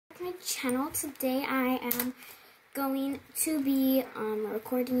channel. Today I am going to be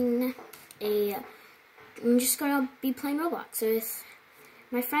recording I'm just going to be playing Roblox with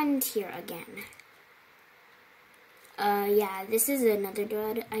my friend here again. Yeah, this is another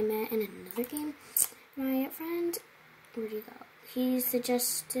dude I met in another game. My friend, where'd he go? He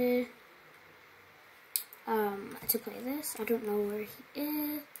suggested to play this. I don't know where he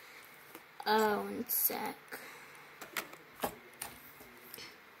is. One sec.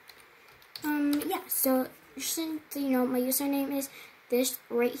 Yeah, so just so you know, my username is this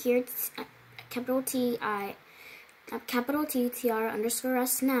right here. It's capital T T R underscore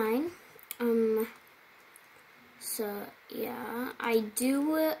S9. So yeah, I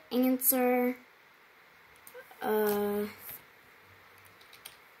do answer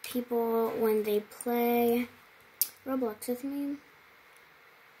people when they play Roblox with me,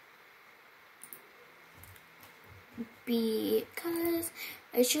 because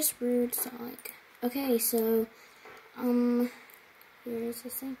it's just rude. So like, okay, so here's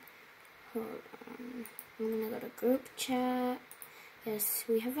this thing. Hold on, I'm gonna go to group chat. Yes,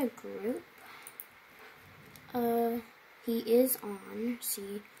 we have a group. He is on.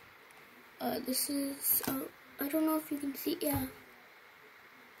 See, this is. Oh, I don't know if you can see. Yeah.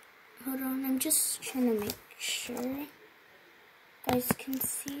 Hold on, I'm just trying to make sure you guys can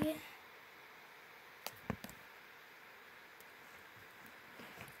see.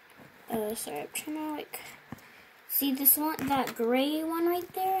 Sorry, I'm trying to like see this one, that gray one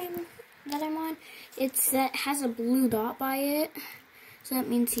right there that I'm on. That has a blue dot by it, so that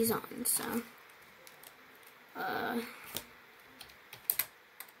means he's on. So, oh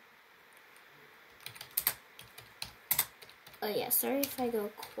yeah, sorry if I go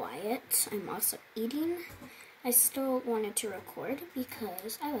quiet. I'm also eating. I still wanted to record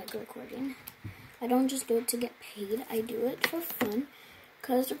because I like recording. I don't just do it to get paid. I do it for fun.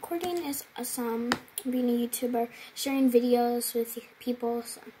 Because recording is awesome. Being a YouTuber, sharing videos with people.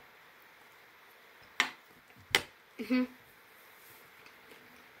 So.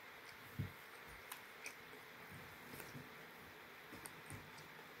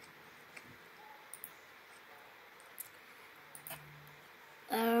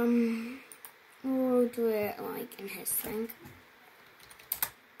 We'll do it like in his thing.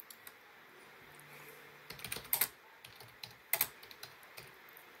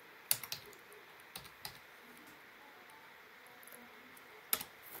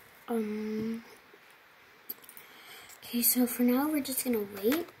 Okay, so for now we're just gonna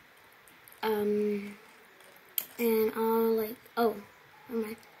wait. And I'll like, oh, never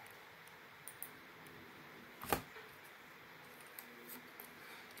mind.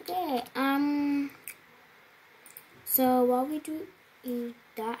 Okay, so while we do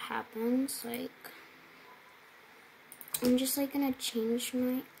that happens, like, I'm just like gonna change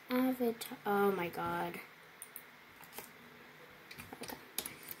my avatar. Oh my god. Okay.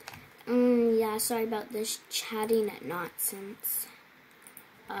 Yeah, sorry about this chatting nonsense.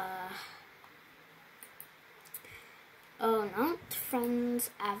 Oh, not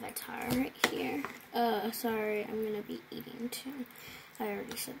friend's avatar right here. Sorry, I'm gonna be eating too. I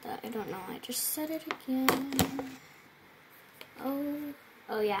already said that. I don't know. I just said it again.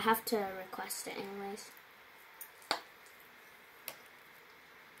 Oh yeah, I have to request it anyways.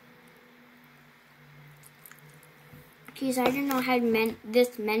 Because I didn't know I had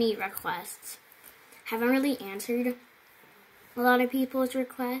this many requests. Haven't really answered a lot of people's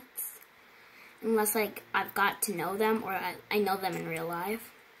requests. Unless, like, I've got to know them or I know them in real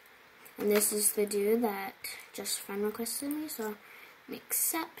life. And this is the dude that just friend requested me, so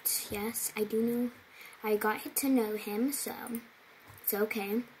accept. Yes, I do know. I got to know him, so it's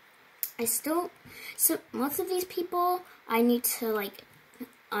okay. So most of these people, I need to, like,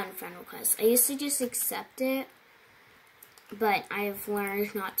 unfriend request. I used to just accept it, but I've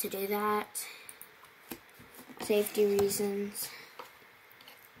learned not to do that. Safety reasons.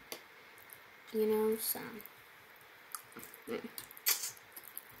 You know, so.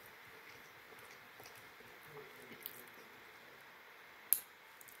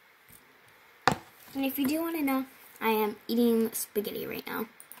 And if you do want to know, I am eating spaghetti right now.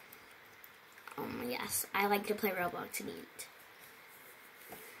 Yes, I like to play Roblox and eat.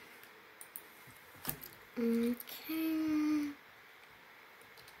 Okay.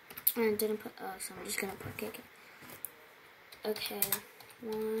 I didn't put, oh, so I'm just gonna put cake. Okay,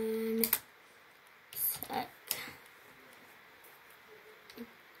 one sec.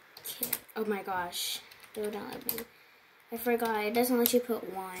 Okay. Oh my gosh, they don't let me. I forgot, it doesn't let you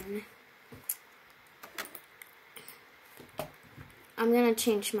put one. I'm gonna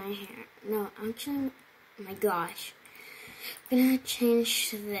change my hair. No, actually, oh my gosh. I'm gonna change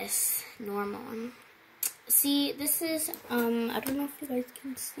to this normal one. See, this is, I don't know if you guys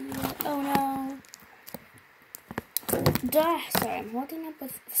can see it. Oh no. Duh. Sorry, I'm holding up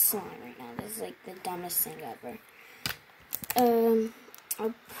with slime right now. This is like the dumbest thing ever.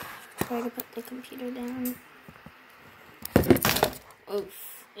 I'll try to put the computer down. Oof.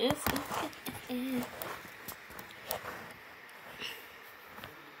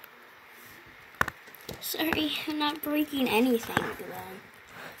 Sorry, I'm not breaking anything though.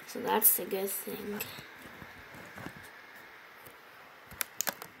 So that's the good thing.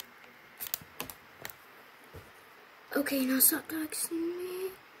 Okay, now stop texting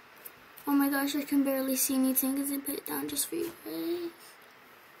me. Oh my gosh, I can barely see anything because I put it down just for you guys.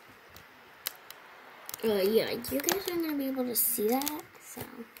 Yeah, you guys aren't gonna be able to see that, so.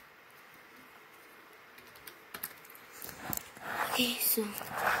 Okay, so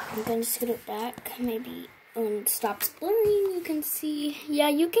I'm gonna scoot it back. Maybe when it stops blurring, you can see. Yeah,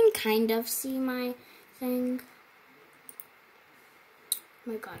 you can kind of see my thing.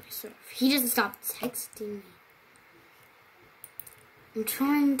 Oh my god, he doesn't stop texting me. I'm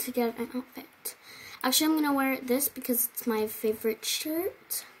trying to get an outfit. Actually, I'm gonna wear this because it's my favorite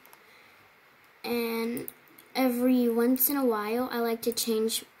shirt. And every once in a while, I like to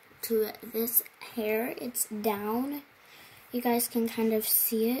change to this hair. It's down. You guys can kind of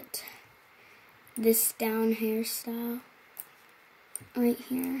see it. This down hairstyle. Right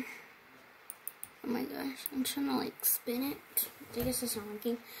here. Oh my gosh, I'm trying to like spin it. I guess it's not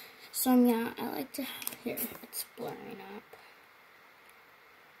working. So yeah, I like to, here, it's blurring up.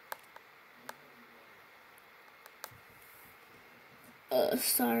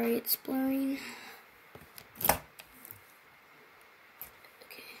 Sorry, it's blurring. Okay.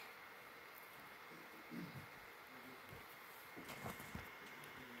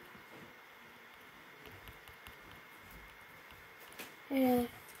 Yeah.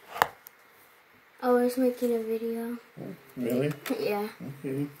 I was making a video. Really? Yeah.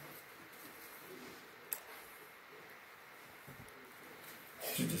 Okay.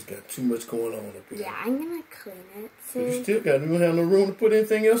 You just got too much going on up here. Yeah, I'm gonna clean it. So You still got, you don't have no room to put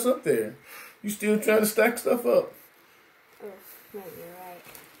anything else up there. You still trying to stack stuff up. Oh, no, you're right.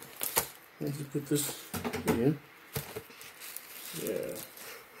 Let's just put this in. Yeah.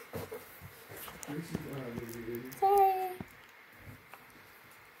 Sorry.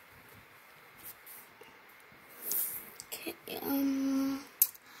 Okay,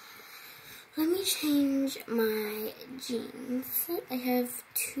 let me change my jeans. I have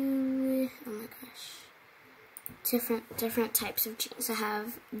two, oh my gosh, different types of jeans. I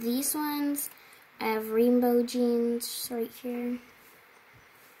have these ones. I have rainbow jeans right here.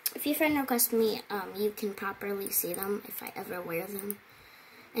 If your friend requests me, you can properly see them if I ever wear them.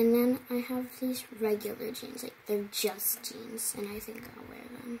 And then I have these regular jeans, like they're just jeans, and I think I'll wear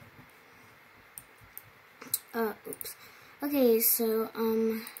them. Oops. Okay, so,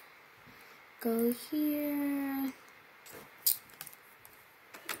 go here.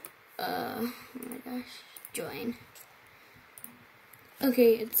 Oh my gosh, join.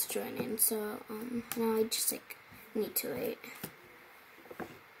 Okay, it's joining, so, now I just, like, need to wait.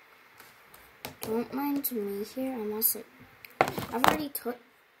 Don't mind me here, I'm also, I've already told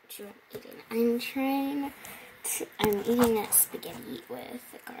you I'm eating. I'm eating that spaghetti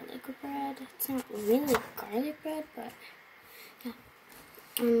with garlic bread. It's not really garlic bread, but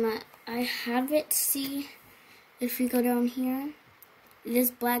yeah. I have it. See, if you go down here,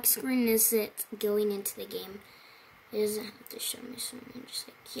 this black screen is it going into the game. It doesn't have to show me something. Just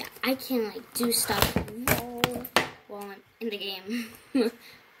like, yeah, I can like do stuff while I'm in the game.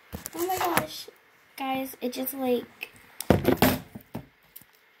 Oh my gosh, guys, it just like.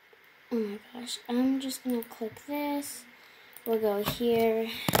 Oh my gosh, I'm just gonna click this. We'll go here.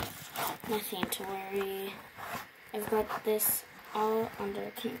 Nothing to worry. I've got this all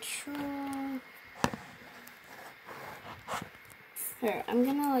under control. Here, I'm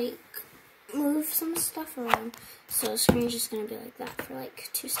gonna like move some stuff around. So the screen's just gonna be like that for like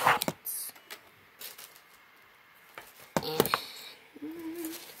 2 seconds. And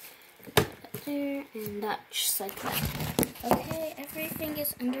that there, and that just like that. Okay, everything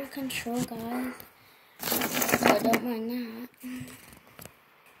is under control, guys. So don't mind that.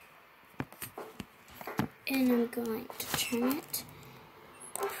 And I'm going to turn it.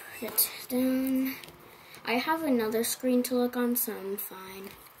 Put it down. I have another screen to look on, so I'm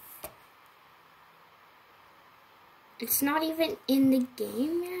fine. It's not even in the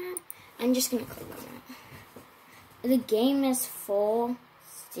game yet. I'm just gonna click on it. The game is full.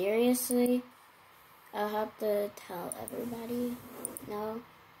 Seriously. I'll have to tell everybody. No.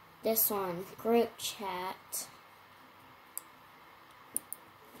 This one, group chat.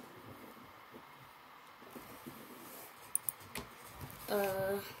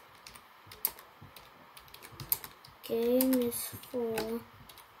 Game is full.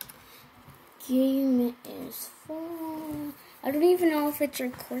 Game is full. I don't even know if it's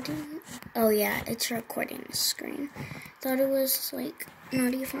recording. Oh yeah, it's recording the screen. Thought it was like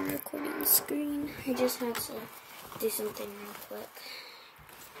not even recording the screen. I just had to do something real quick.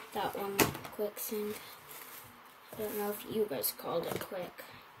 That one quick thing. I don't know if you guys called it quick.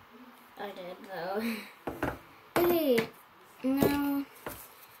 I did though. Hey, no,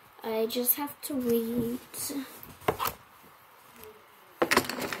 I just have to wait.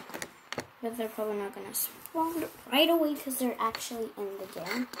 But they're probably not gonna spawn right away because they're actually in the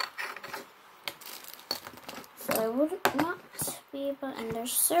game. So I would not be able to end their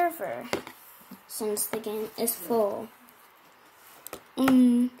server since the game is full.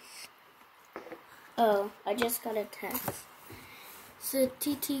 Oh, I just got a text. So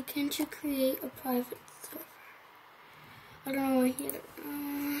TT, can't you create a private server? I don't know why he had it.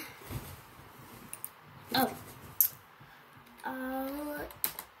 Oh.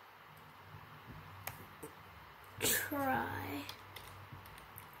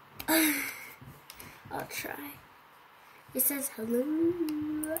 I'll try. It says hello.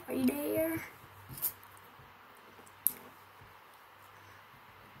 Are you there?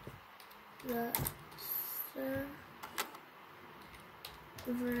 The server.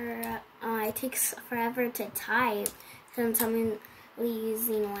 It takes forever to type since I'm only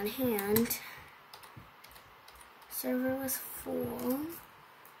using one hand. Server was full.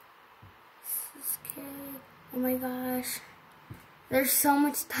 This is okay. Oh my gosh. There's so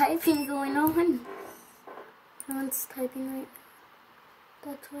much typing going on. No one's typing right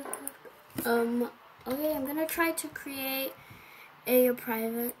now. That's what okay, I'm gonna try to create a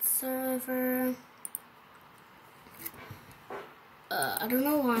private server. I don't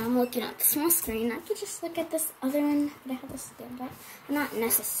know why I'm looking at the small screen. I could just look at this other one, but I have to stand up. Not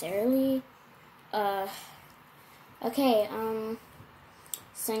necessarily. Okay,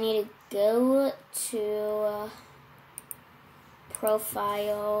 so I need to go to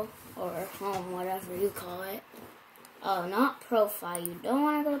profile or home, whatever you call it. Oh, not profile. You don't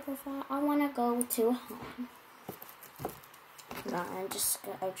want to go to profile. I want to go to home. No, I've just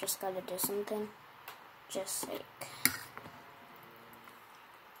got to do something. Just like.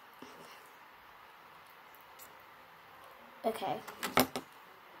 Okay.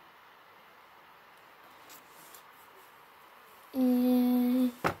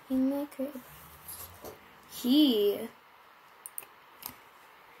 And in my crib. Here.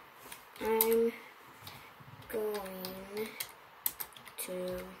 I'm going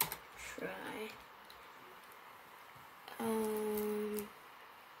to try. I'm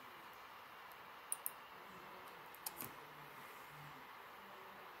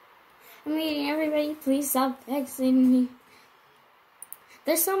reading. Everybody, please stop texting me.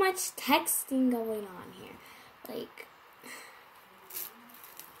 There's so much texting going on here. Like,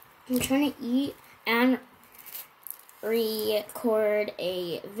 I'm trying to eat and record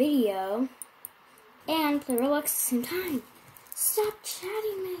a video and play Roblox at the same time. Stop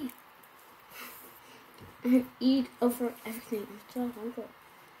chatting me. I eat over everything. I'm so hungry.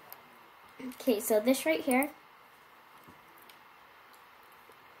 Okay, so this right here,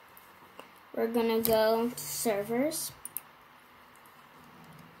 we're gonna go to servers,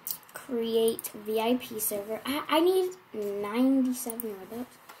 create VIP server. I need 97 Robux.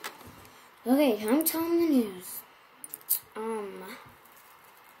 Okay, I'm telling the news.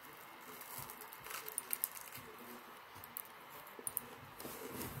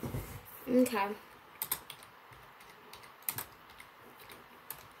 Okay.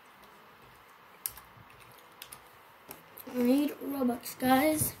 I need Robux,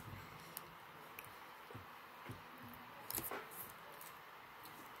 guys.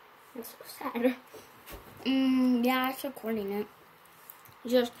 That's so sad. Yeah, it's recording it.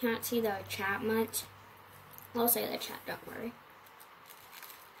 You just can't see the chat much. I'll say the chat, don't worry.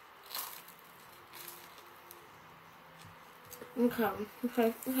 Okay.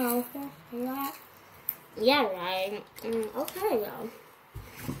 Yeah, right. Okay, though.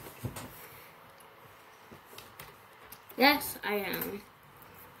 Yes, I am.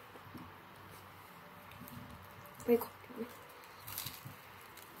 Recording.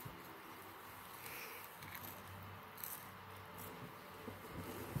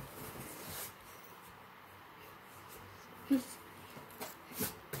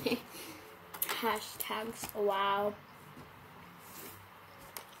 Hashtags, wow.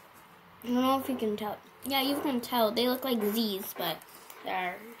 I don't know if you can tell. Yeah, you can tell. They look like Z's, but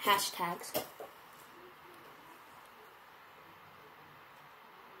they're hashtags.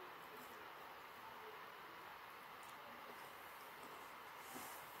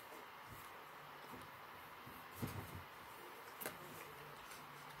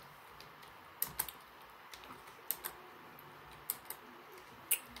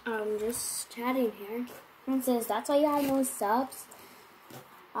 I'm just chatting here. It says, that's why you have no subs.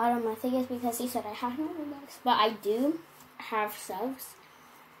 I think it's because he said I have no Roblox. But I do have subs.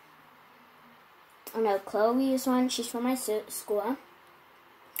 I know Chloe is one. She's from my school.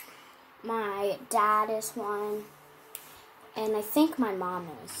 My dad is one. And I think my mom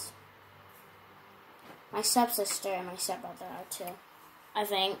is. My stepsister and my stepbrother are too. I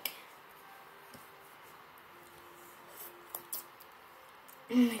think.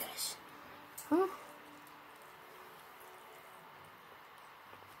 Oh my gosh. Huh?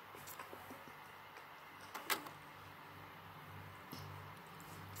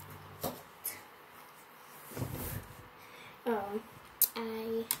 Oh,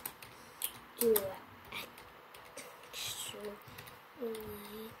 I do actually.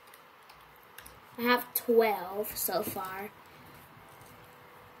 I have 12 so far.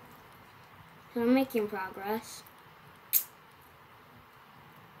 So I'm making progress.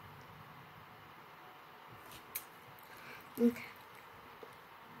 Okay.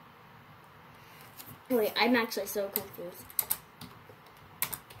 Wait, I'm actually so confused.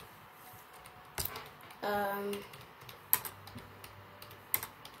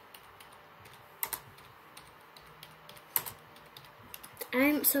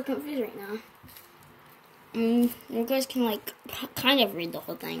 I'm so confused right now. You guys can like kind of read the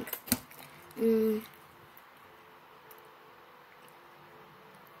whole thing.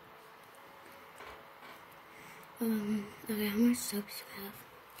 Okay, how much subs do you have?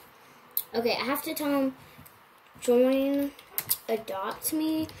 Okay, I have to tell him join adopt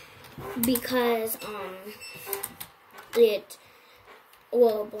me because it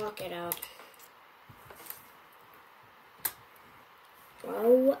will block it out.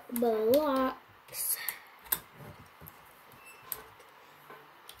 Roblox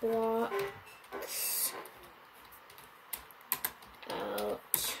blocks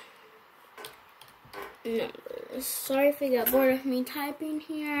out numbers. Sorry if you got bored of me typing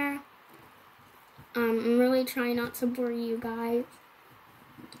here. I'm really trying not to bore you guys.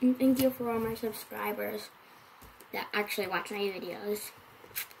 And thank you for all my subscribers that actually watch my videos.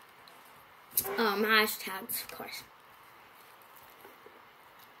 Hashtags, of course.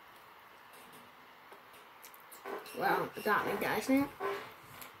 Well, got me, doesn't it?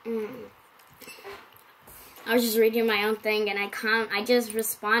 I was just reading my own thing and I just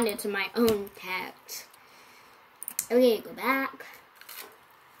responded to my own text. Okay, go back.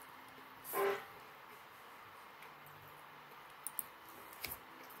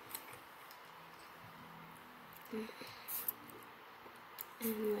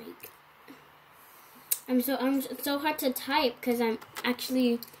 And like I'm so hard to type because I'm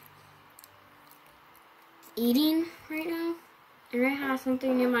actually eating right now, and I have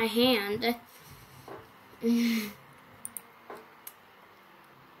something in my hand.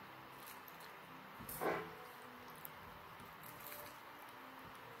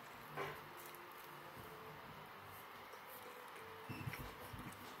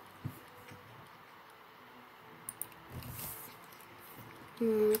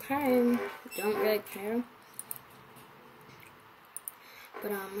 Okay, don't really care,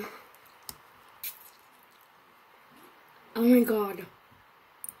 but oh my god.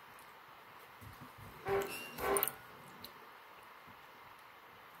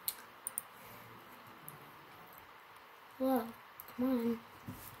 Whoa, come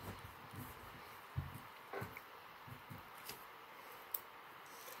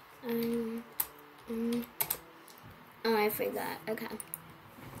on. Oh, I forgot. Okay.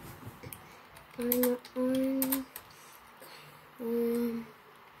 I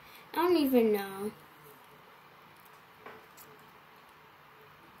don't even know.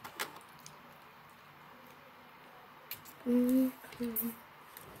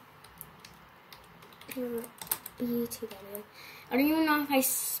 YouTube video. I don't even know if I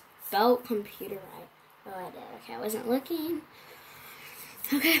spelled computer right. Oh, I did. Okay, I wasn't looking.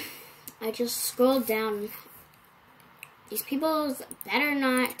 Okay, I just scrolled down. These people better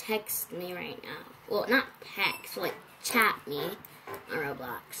not text me right now. Well, not text, like chat me on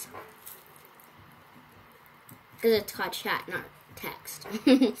Roblox. Because it's called chat, not text.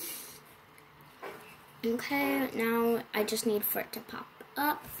 Okay, now I just need for it to pop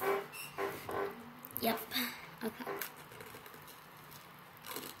up. Yep. Okay.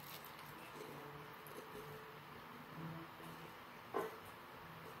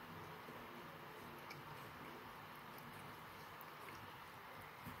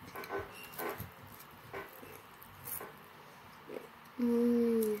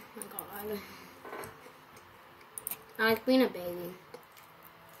 Oh my god. I like being a baby.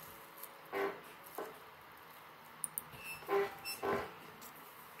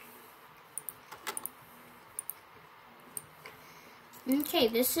 Okay,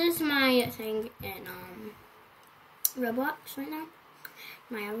 this is my thing in Roblox right now.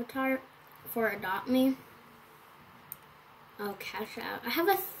 My avatar for Adopt Me. Oh, cash out.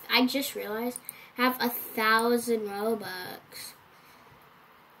 I just realized I have 1,000 Robux.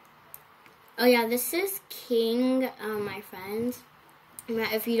 Oh yeah, this is King, my friends.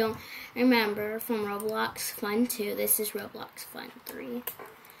 If you don't remember from Roblox Fun 2, this is Roblox Fun 3.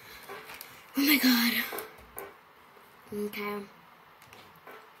 Oh my god. Okay.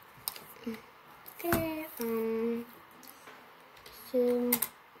 Okay, so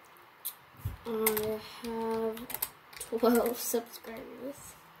I have 12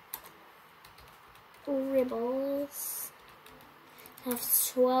 subscribers. Ribbles. I have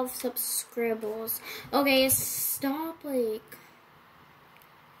 12 subscribers. Okay, stop, like.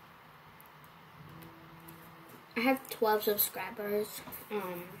 I have 12 subscribers.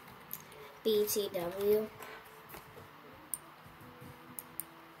 BTW.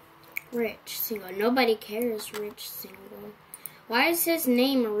 Rich Single. Nobody cares, Rich Single. Why is his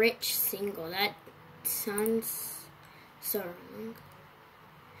name Rich Single? That sounds so wrong.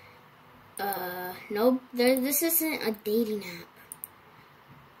 No, this isn't a dating app.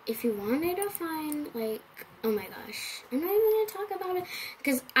 If you wanted to find, like, oh my gosh, I'm not even going to talk about it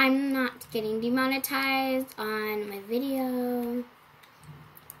because I'm not getting demonetized on my video.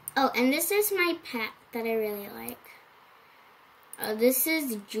 Oh, and this is my pet that I really like. This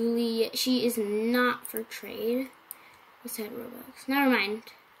is Julie. She is not for trade. I said Roblox. Never mind.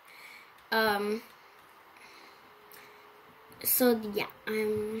 So yeah,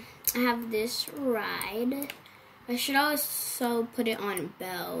 I have this ride. I should also put it on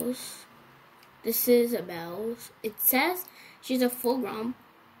Bells. This is a Bells. It says she's a full grown,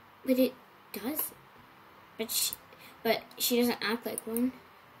 but it does. But she doesn't act like one.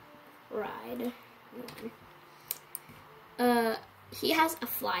 Ride. He has a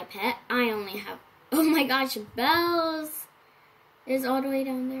fly pet. I only have. Oh my gosh, Bells is all the way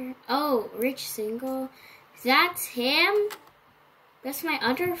down there. Oh, Rich Single. That's him. That's my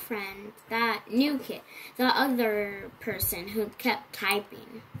other friend, that new kid, the other person who kept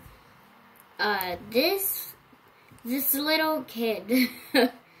typing. This little kid.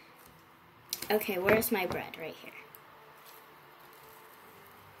 Okay, where's my bread? Right here.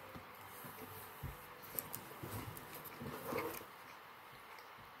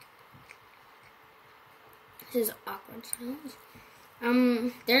 This is awkward sounds.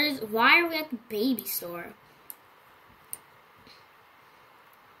 Why are we at the baby store?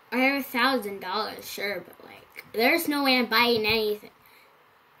 I have $1,000, sure, but like, there's no way I'm buying anything.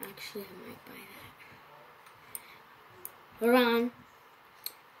 Actually, I might buy that. Hold on.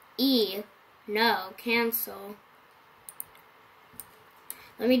 E, no, cancel.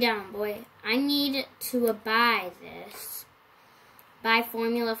 Let me down, boy. I need to buy this. Buy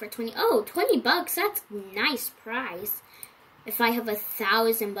formula for 20. Oh, 20 bucks. That's a nice price. If I have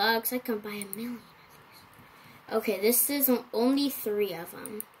 $1,000, I can buy 1,000,000 of these. Okay, this is only 3 of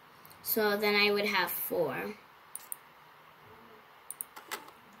them. So then I would have 4.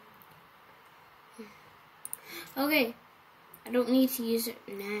 Okay, I don't need to use it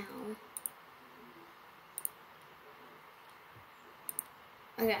now.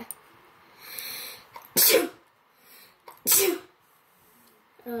 Okay.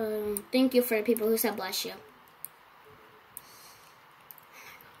 Thank you for the people who said bless you.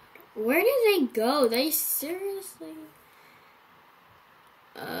 Where did they go? They seriously...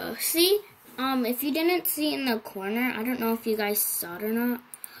 see? If you didn't see in the corner, I don't know if you guys saw it or not.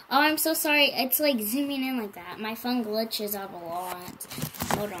 Oh, I'm so sorry. It's like zooming in like that. My phone glitches out a lot.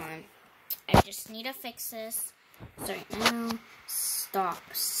 Hold on. I just need to fix this. So right now, stop.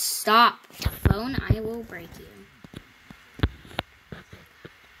 Stop. Phone, I will break you.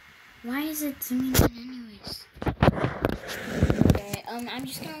 Why is it zooming in anyways? Okay, I'm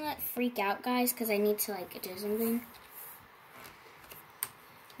just gonna let freak out, guys, because I need to, like, do something.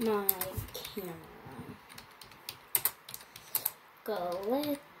 My camera.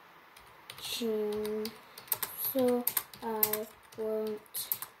 Glitching. So I won't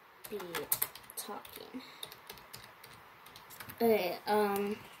be talking. Okay,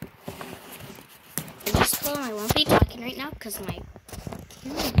 just told him I won't be talking right now because my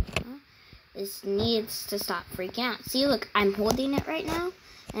camera needs to stop freaking out. See, look, I'm holding it right now,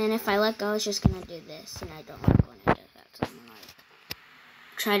 and if I let go, it's just gonna do this, and I don't want to do that. So I'm gonna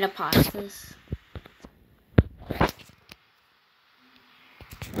try to pause this.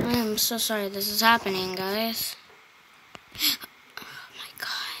 I'm so sorry this is happening, guys. Oh my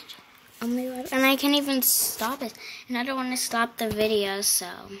god. Oh my god. And I can't even stop it. And I don't want to stop the video, so.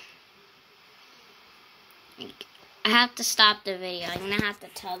 I have to stop the video. I'm gonna have to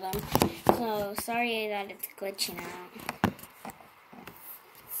tell them. So sorry that it's glitching out.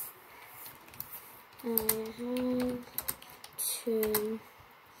 I have to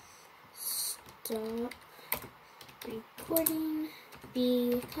stop recording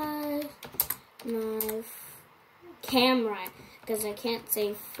because my camera, because I can't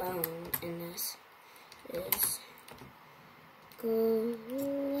say phone in this, is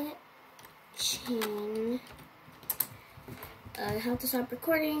glitching. I have to stop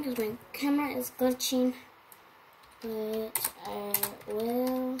recording because my camera is glitching, but I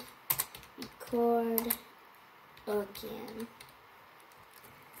will record again.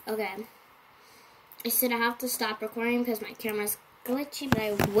 Okay. I said I have to stop recording because my camera's glitchy, but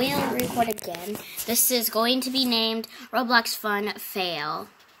I will record again. This is going to be named Roblox Fun Fail.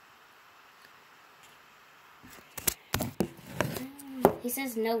 He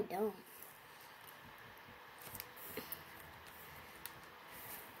says no, don't.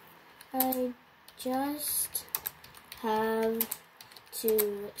 I just have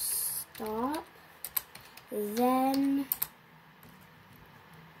to stop, then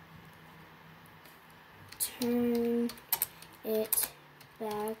turn it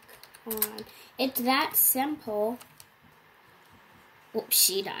back on. It's that simple. Oops,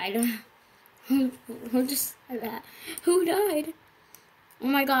 she died. Who just said that? Who died? Oh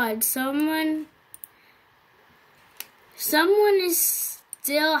my god, someone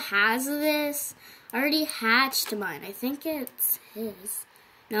still has this. I already hatched mine. I think it's his.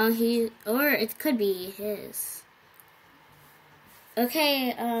 No, or it could be his.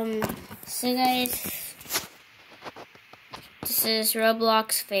 Okay, so guys, this is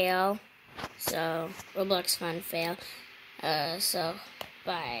Roblox fail. So, Roblox Fun fail. So,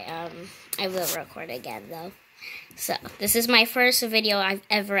 bye. I will record again though. So, this is my first video I've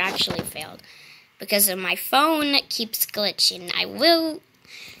ever actually failed because of my phone keeps glitching. I will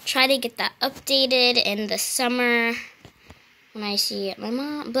try to get that updated in the summer when I see my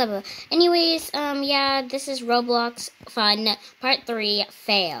mom, blah, blah. Anyways, yeah, this is Roblox Fun Part 3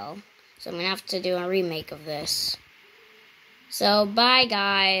 Fail. So I'm going to have to do a remake of this. So, bye,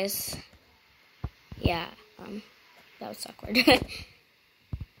 guys. Yeah, that was awkward.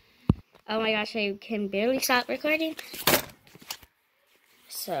 Oh my gosh, I can barely stop recording.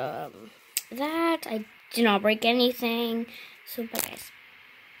 So, I did not break anything. So, bye, guys.